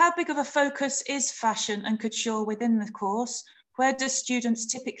 How big of a focus is fashion and couture within the course? Where do students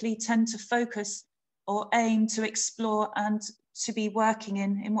typically tend to focus or aim to explore and to be working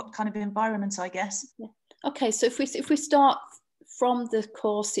in what kind of environment, I guess? Yeah. Okay, so if we start from the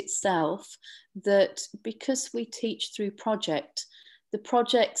course itself, that because we teach through project, the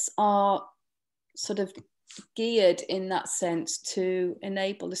projects are sort of geared in that sense to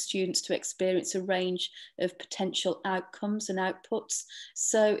enable the students to experience a range of potential outcomes and outputs.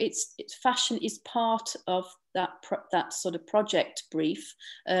 So it's fashion is part of that sort of project brief,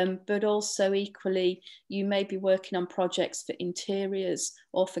 but also equally you may be working on projects for interiors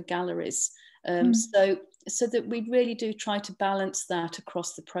or for galleries. So that we really do try to balance that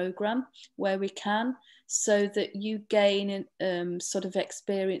across the programme where we can, so that you gain sort of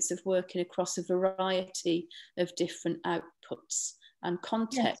experience of working across a variety of different outputs and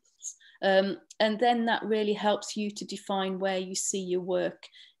contexts. Yes. And then that really helps you to define where you see your work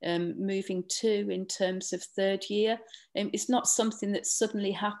moving to in terms of third year. It's not something that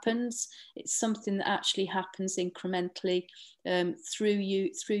suddenly happens. It's something that actually happens incrementally through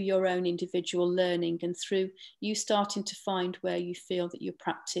your own individual learning and through you starting to find where you feel that your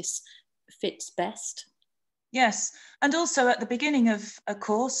practice fits best. Yes, and also at the beginning of a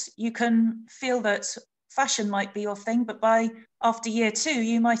course, you can feel that fashion might be your thing, but after year 2,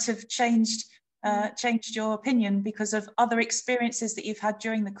 you might have changed your opinion because of other experiences that you've had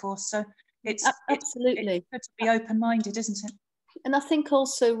during the course. So absolutely it's good to be open-minded, isn't it? And I think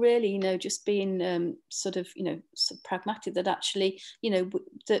also really, you know, just being sort of pragmatic, that actually, you know,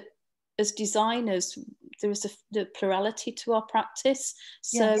 that as designers, there is the plurality to our practice.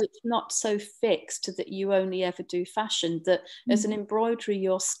 So yes. It's not so fixed that you only ever do fashion, that as an embroidery,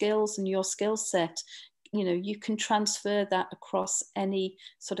 your skills and your skill set, you know, you can transfer that across any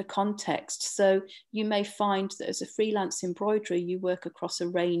sort of context. So you may find that as a freelance embroiderer, you work across a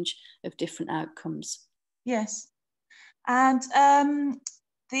range of different outcomes. Yes. And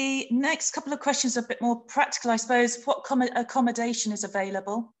the next couple of questions are a bit more practical, I suppose. What accommodation is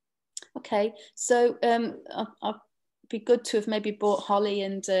available? Okay, so I'd be good to have maybe brought Holly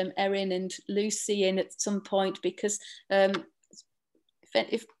and Erin and Lucy in at some point, because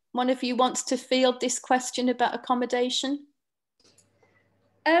if one of you wants to field this question about accommodation.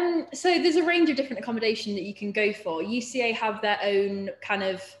 So there's a range of different accommodation that you can go for. UCA have their own kind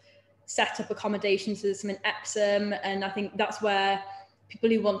of set up accommodation, so there's some in Epsom, and I think that's where people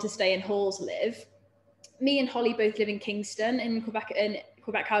who want to stay in halls live. Me and Holly both live in Kingston in Quebec, and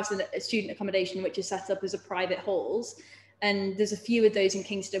Quebec has a student accommodation which is set up as a private halls, and there's a few of those in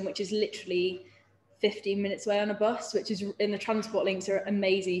Kingston, which is literally 15 minutes away on a bus, which is, in the transport links are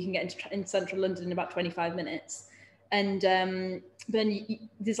amazing. You can get into central London in about 25 minutes. And then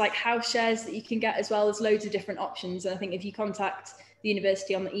there's like house shares that you can get as well. There's loads of different options. And I think if you contact the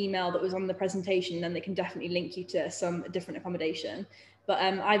university on the email that was on the presentation, then they can definitely link you to some different accommodation. But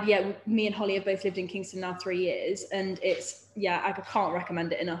me and Holly have both lived in Kingston now 3 years, and I can't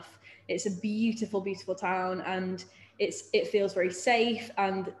recommend it enough. It's a beautiful, beautiful town, and it feels very safe.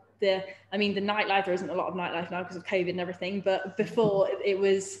 And the nightlife, there isn't a lot of nightlife now because of COVID and everything, but before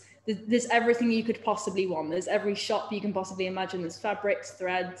there's everything you could possibly want. There's every shop you can possibly imagine. There's fabrics,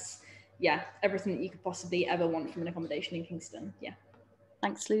 threads, everything that you could possibly ever want from an accommodation in Kingston.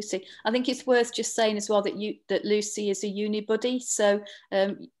 Thanks, Lucy. I think it's worth just saying as well that Lucy is a uni buddy. So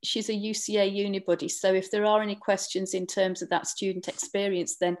she's a UCA uni buddy. So if there are any questions in terms of that student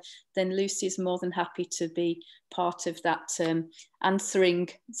experience, then Lucy is more than happy to be part of that answering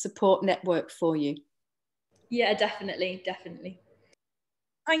support network for you. Yeah, definitely.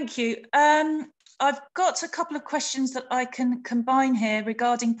 Thank you. I've got a couple of questions that I can combine here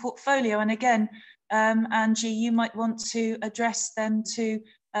regarding portfolio. And again, Angie, you might want to address them to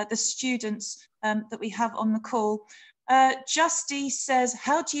the students that we have on the call. Justy says,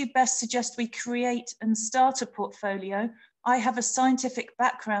 how do you best suggest we create and start a portfolio? I have a scientific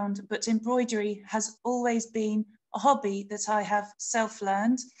background, but embroidery has always been a hobby that I have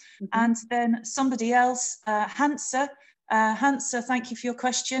self-learned. Mm-hmm. And then somebody else, Hansa, thank you for your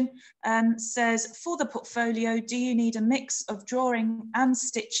question, says, for the portfolio, do you need a mix of drawing and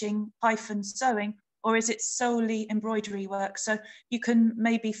stitching - sewing, or is it solely embroidery work? So you can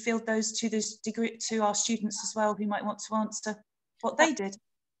maybe field those to this degree to our students as well who might want to answer what they did.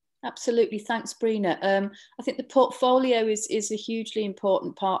 Absolutely, thanks, Bryna. I think the portfolio is a hugely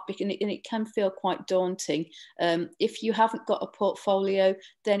important part, and it can feel quite daunting. If you haven't got a portfolio,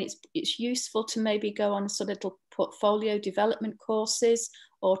 then it's useful to maybe go on some little portfolio development courses,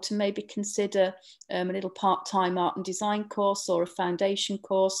 or to maybe consider a little part-time art and design course or a foundation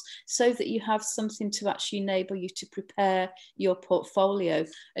course, so that you have something to actually enable you to prepare your portfolio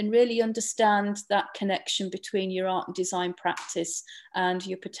and really understand that connection between your art and design practice and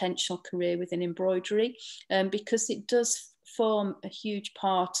your potential career within embroidery, because it does form a huge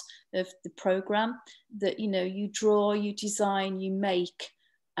part of the programme, that, you know, you draw, you design, you make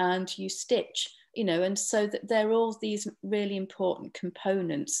and you stitch. You know, and so that they're all these really important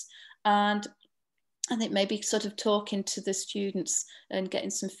components. And I think maybe sort of talking to the students and getting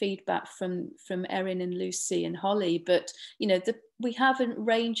some feedback from Erin and Lucy and Holly. But, you know, we have a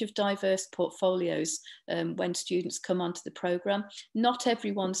range of diverse portfolios when students come onto the programme. Not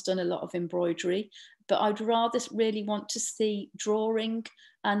everyone's done a lot of embroidery, but I'd rather really want to see drawing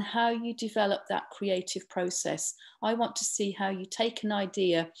and how you develop that creative process. I want to see how you take an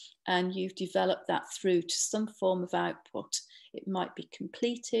idea and you've developed that through to some form of output. It might be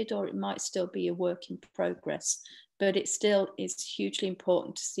completed or it might still be a work in progress, but it still is hugely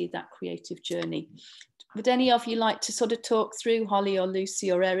important to see that creative journey. Would any of you like to sort of talk through, Holly or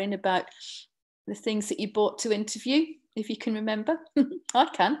Lucy or Erin, about the things that you brought to interview, if you can remember? I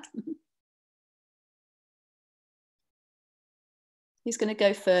can. Who's going to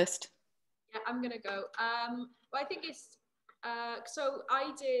go first? Yeah, I'm going to go. Well, I think it's, so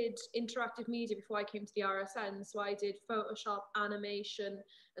I did interactive media before I came to the RSN. So I did Photoshop, animation,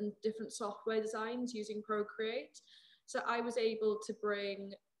 and different software designs using Procreate. So I was able to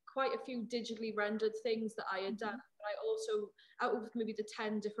bring quite a few digitally rendered things that I had done. But I also, out of maybe the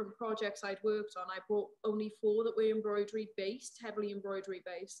 10 different projects I'd worked on, I brought only 4 that were embroidery based, heavily embroidery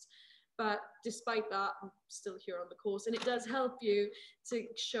based. But despite that, I'm still here on the course, and it does help you to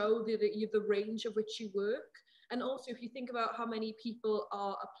show the range of which you work. And also, if you think about how many people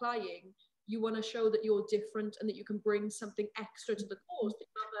are applying, you want to show that you're different and that you can bring something extra to the course. You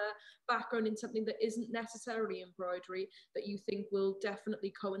have a background in something that isn't necessarily embroidery that you think will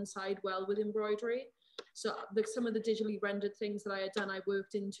definitely coincide well with embroidery. So some of the digitally rendered things that I had done, I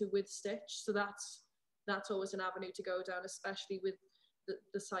worked into with Stitch. So that's always an avenue to go down, especially with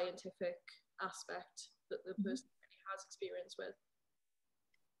the scientific aspect that the person really has experience with.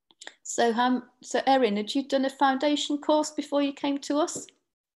 So Erin, had you done a foundation course before you came to us?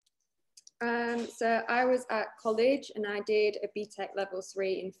 So I was at college and I did a BTEC level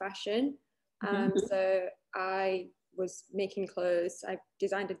 3 in fashion. So I was making clothes. I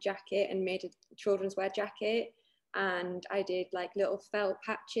designed a jacket and made a children's wear jacket, and I did like little felt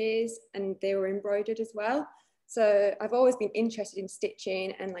patches, and they were embroidered as well. So I've always been interested in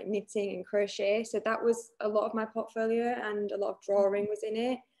stitching and like knitting and crochet. So that was a lot of my portfolio, and a lot of drawing was in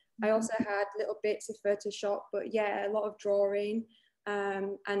it. I also had little bits of Photoshop, but yeah, a lot of drawing.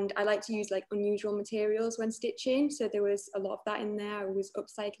 And I like to use like unusual materials when stitching. So there was a lot of that in there. I was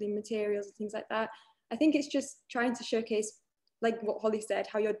upcycling materials and things like that. I think it's just trying to showcase, like what Holly said,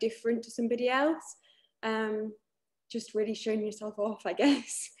 how you're different to somebody else. Just really showing yourself off, I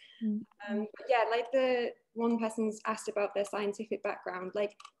guess. But yeah, like the one person's asked about their scientific background,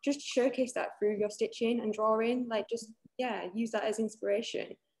 like just showcase that through your stitching and drawing, like just, yeah, use that as inspiration,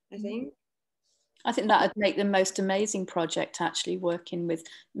 I think. I think that would make the most amazing project, actually, working with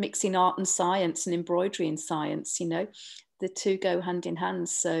mixing art and science and embroidery and science, you know, the two go hand in hand.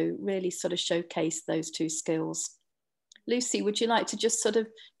 So really sort of showcase those two skills. Lucy, would you like to just sort of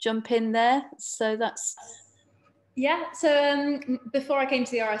jump in there? So that's... Yeah, so before I came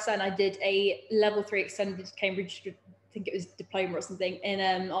to the RSN, I did a level 3 extended Cambridge, I think it was diploma or something,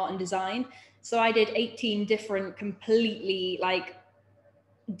 in art and design. So I did 18 different, completely like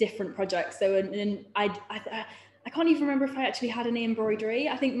different projects. So and I can't even remember if I actually had any embroidery.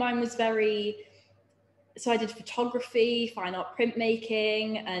 I think mine was very, so I did photography, fine art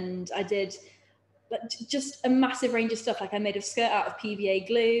printmaking, and I did just a massive range of stuff. Like I made a skirt out of PVA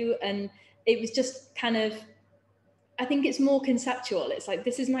glue, and it was just kind of, I think it's more conceptual. It's like,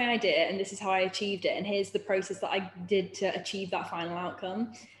 this is my idea and this is how I achieved it, and here's the process that I did to achieve that final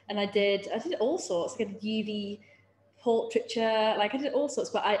outcome. And I did all sorts. I did UV portraiture, like I did all sorts.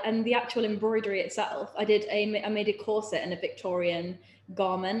 But and the actual embroidery itself, I made a corset and a Victorian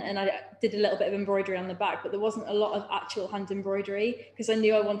garment, and I did a little bit of embroidery on the back, but there wasn't a lot of actual hand embroidery because I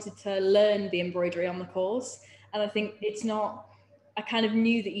knew I wanted to learn the embroidery on the course. And I think I kind of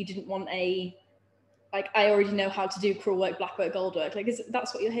knew that you didn't want I already know how to do crewel work, black work, gold work. Like,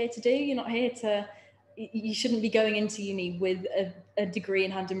 that's what you're here to do. You're not here to, you shouldn't be going into uni with a degree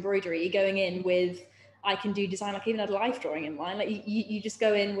in hand embroidery. You're going in with, I can do design. Like, I even had life drawing in mind. Like, you just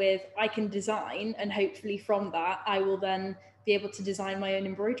go in with, I can design, and hopefully from that, I will then be able to design my own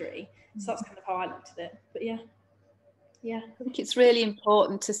embroidery. So that's kind of how I looked at it. But yeah. I think it's really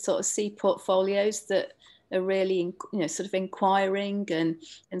important to sort of see portfolios that are really, sort of inquiring and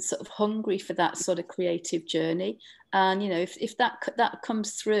sort of hungry for that sort of creative journey. And, if that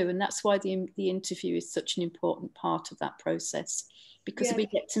comes through, and that's why the interview is such an important part of that process, because we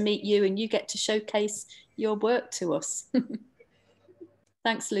get to meet you and you get to showcase your work to us.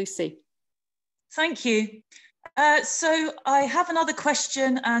 Thanks, Lucy. Thank you. So I have another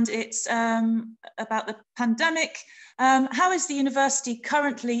question, and it's about the pandemic. How is the university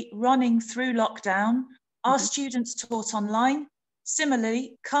currently running through lockdown? Are students taught online?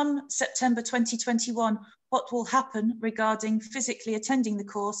 Similarly, come September 2021, what will happen regarding physically attending the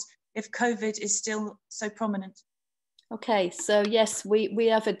course if COVID is still so prominent? Okay, so yes, we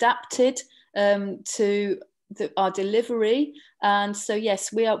have adapted to our delivery, and so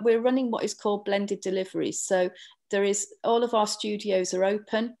yes, we're running what is called blended delivery. So all of our studios are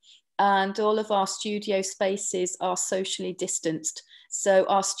open, and all of our studio spaces are socially distanced. So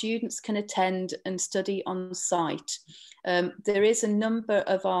our students can attend and study on site. There is a number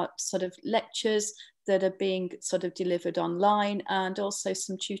of our sort of lectures that are being sort of delivered online, and also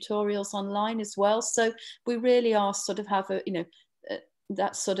some tutorials online as well. So we really are sort of have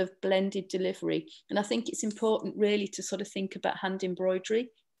that sort of blended delivery. And I think it's important really to sort of think about hand embroidery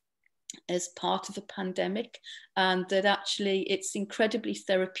as part of a pandemic, and that actually it's incredibly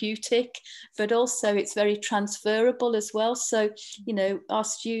therapeutic, but also it's very transferable as well. So, our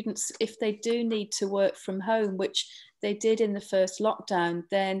students, if they do need to work from home, which they did in the first lockdown,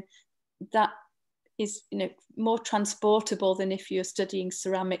 then that is, more transportable than if you're studying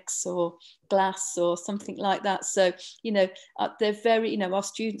ceramics or glass or something like that. So, they're very, our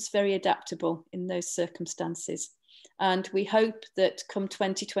students very adaptable in those circumstances. And we hope that come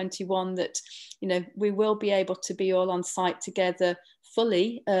 2021 that, we will be able to be all on site together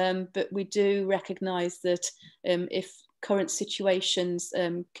fully. But we do recognise that if current situations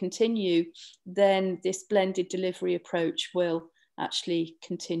continue, then this blended delivery approach will actually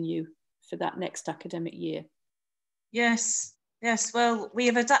continue for that next academic year. Yes. Well, we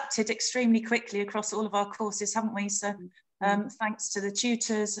have adapted extremely quickly across all of our courses, haven't we? So thanks to the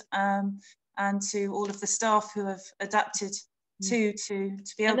tutors and to all of the staff who have adapted to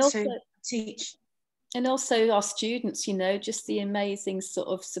be able to teach. And also our students, just the amazing sort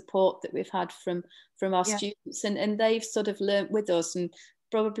of support that we've had from our students, and they've sort of learnt with us and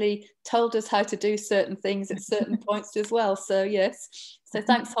probably told us how to do certain things at certain points as well. So yes, so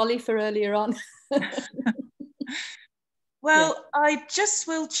thanks Holly for earlier on. Well, I just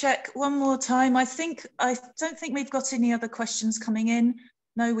will check one more time. I don't think we've got any other questions coming in.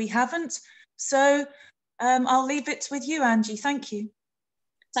 No, we haven't. So I'll leave it with you, Angie. Thank you.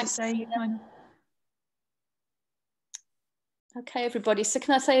 Thanks. Okay, everybody. So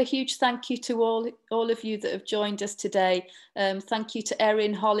can I say a huge thank you to all of you that have joined us today. Thank you to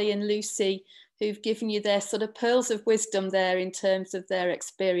Erin, Holly and Lucy, who've given you their sort of pearls of wisdom there in terms of their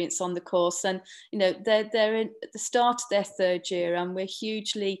experience on the course. And, they're at the start of their third year, and we're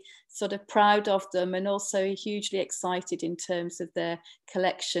hugely sort of proud of them, and also hugely excited in terms of their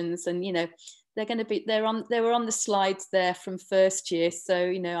collections. And, they were on the slides there from first year. So,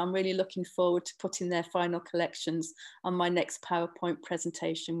 I'm really looking forward to putting their final collections on my next PowerPoint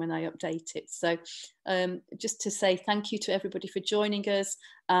presentation when I update it. So just to say thank you to everybody for joining us.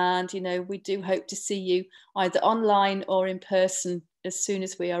 And, we do hope to see you either online or in person as soon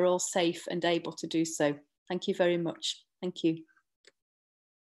as we are all safe and able to do so. Thank you very much. Thank you.